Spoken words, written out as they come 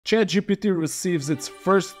ChatGPT receives its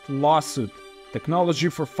first lawsuit. Technology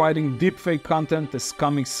for fighting deepfake content is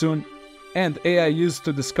coming soon, and AI used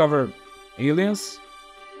to discover aliens?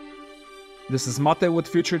 This is Mate with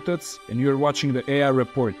Future Tuts, and you're watching the AI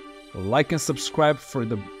Report. Like and subscribe for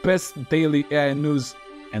the best daily AI news,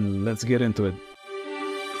 and let's get into it.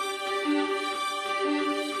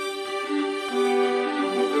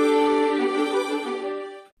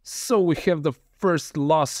 So we have the first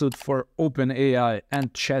lawsuit for OpenAI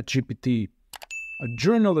and ChatGPT. A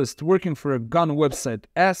journalist working for a gun website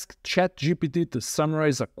asked ChatGPT to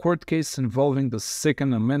summarize a court case involving the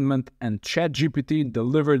Second Amendment, and ChatGPT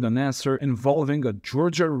delivered an answer involving a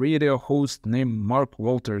Georgia radio host named Mark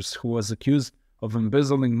Walters, who was accused of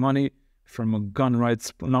embezzling money from a gun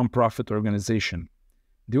rights nonprofit organization.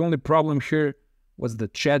 The only problem here was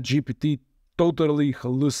that ChatGPT totally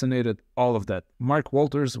hallucinated all of that. Mark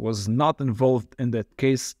Walters was not involved in that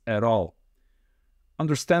case at all.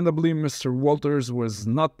 Understandably, Mr. Walters was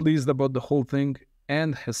not pleased about the whole thing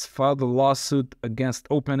and has filed a lawsuit against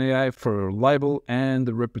OpenAI for libel and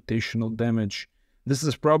reputational damage. This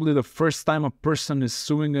is probably the first time a person is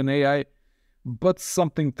suing an AI, but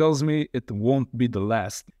something tells me it won't be the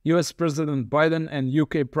last. US President Biden and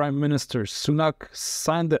UK Prime Minister Sunak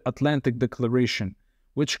signed the Atlantic Declaration,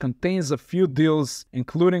 which contains a few deals,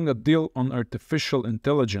 including a deal on artificial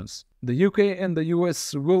intelligence. The UK and the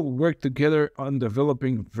US will work together on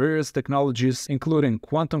developing various technologies, including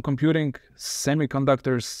quantum computing,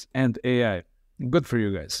 semiconductors, and AI. Good for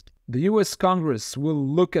you guys. The US Congress will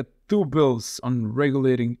look at two bills on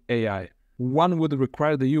regulating AI. One would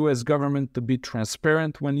require the US government to be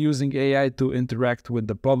transparent when using AI to interact with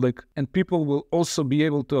the public, and people will also be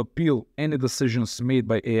able to appeal any decisions made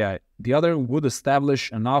by AI. The other would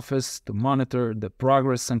establish an office to monitor the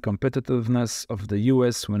progress and competitiveness of the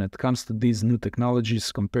US when it comes to these new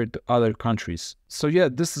technologies compared to other countries. So yeah,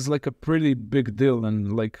 this is like a pretty big deal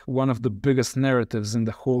and like one of the biggest narratives in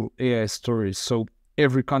the whole AI story. So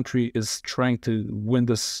every country is trying to win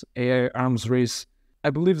this AI arms race. I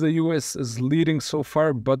believe the US is leading so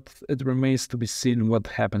far, but it remains to be seen what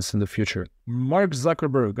happens in the future. Mark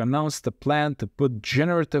Zuckerberg announced a plan to put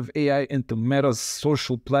generative AI into Meta's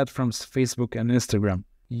social platforms, Facebook and Instagram.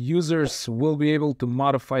 Users will be able to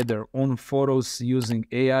modify their own photos using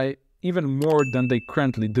AI even more than they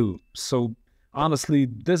currently do. So honestly,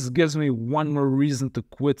 this gives me one more reason to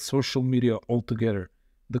quit social media altogether.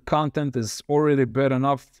 The content is already bad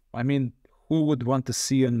enough. I mean, who would want to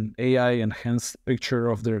see an AI-enhanced picture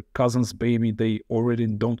of their cousin's baby they already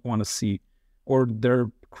don't want to see? Or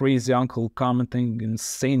their crazy uncle commenting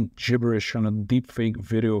insane gibberish on a deepfake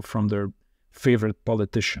video from their favorite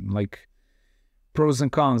politician? Like, pros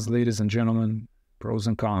and cons, ladies and gentlemen, pros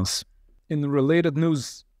and cons. In related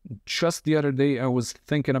news, just the other day I was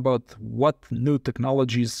thinking about what new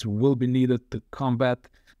technologies will be needed to combat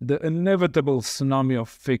the inevitable tsunami of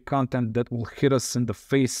fake content that will hit us in the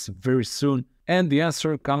face very soon, and the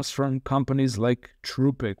answer comes from companies like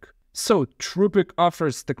Trupic. So, Trupic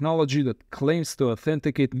offers technology that claims to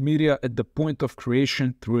authenticate media at the point of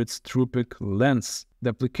creation through its Trupic lens. The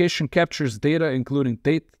application captures data including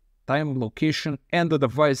date, time, location, and the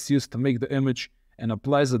device used to make the image, and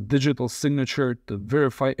applies a digital signature to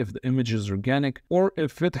verify if the image is organic or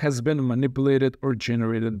if it has been manipulated or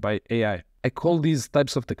generated by AI. I call these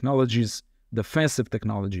types of technologies defensive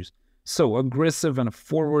technologies. So aggressive and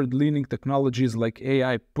forward-leaning technologies like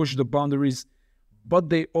AI push the boundaries, but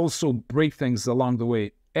they also break things along the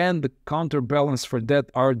way. And the counterbalance for that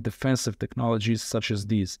are defensive technologies such as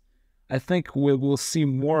these. I think we will see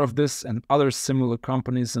more of this and other similar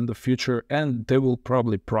companies in the future, and they will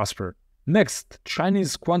probably prosper. Next,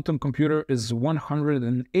 Chinese quantum computer is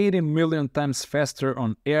 180 million times faster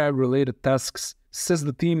on AI-related tasks, says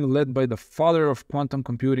the team led by the father of quantum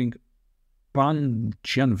computing, Pan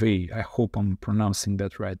Jianwei. I hope I'm pronouncing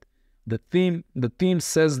that right. The team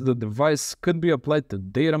says the device could be applied to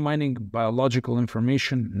data mining, biological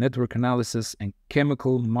information, network analysis, and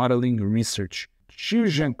chemical modeling research.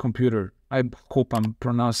 Fusion computer, I hope I'm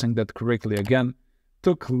pronouncing that correctly again,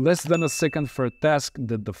 took less than a second for a task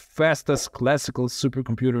that the fastest classical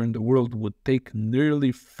supercomputer in the world would take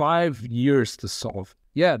nearly 5 years to solve.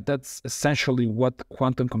 Yeah, that's essentially what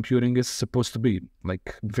quantum computing is supposed to be,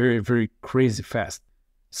 like very, very crazy fast.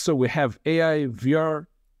 So we have AI, VR,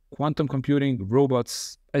 quantum computing,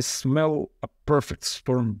 robots. I smell a perfect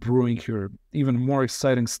storm brewing here. Even more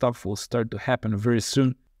exciting stuff will start to happen very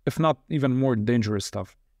soon, if not even more dangerous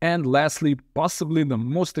stuff. And lastly, possibly the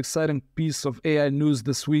most exciting piece of AI news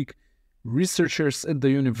this week, researchers at the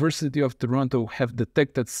University of Toronto have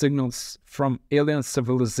detected signals from alien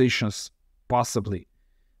civilizations, possibly.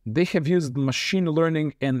 They have used machine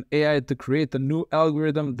learning and AI to create a new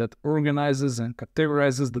algorithm that organizes and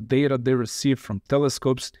categorizes the data they receive from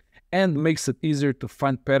telescopes and makes it easier to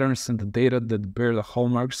find patterns in the data that bear the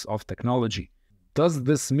hallmarks of technology. Does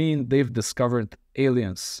this mean they've discovered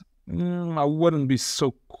aliens? I wouldn't be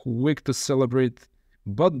so quick to celebrate,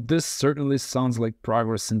 but this certainly sounds like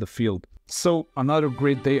progress in the field. So, another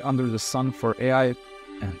great day under the sun for AI,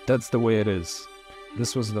 and that's the way it is.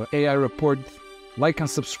 This was the AI Report. Like and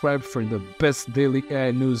subscribe for the best daily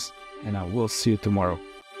AI news, and I will see you tomorrow.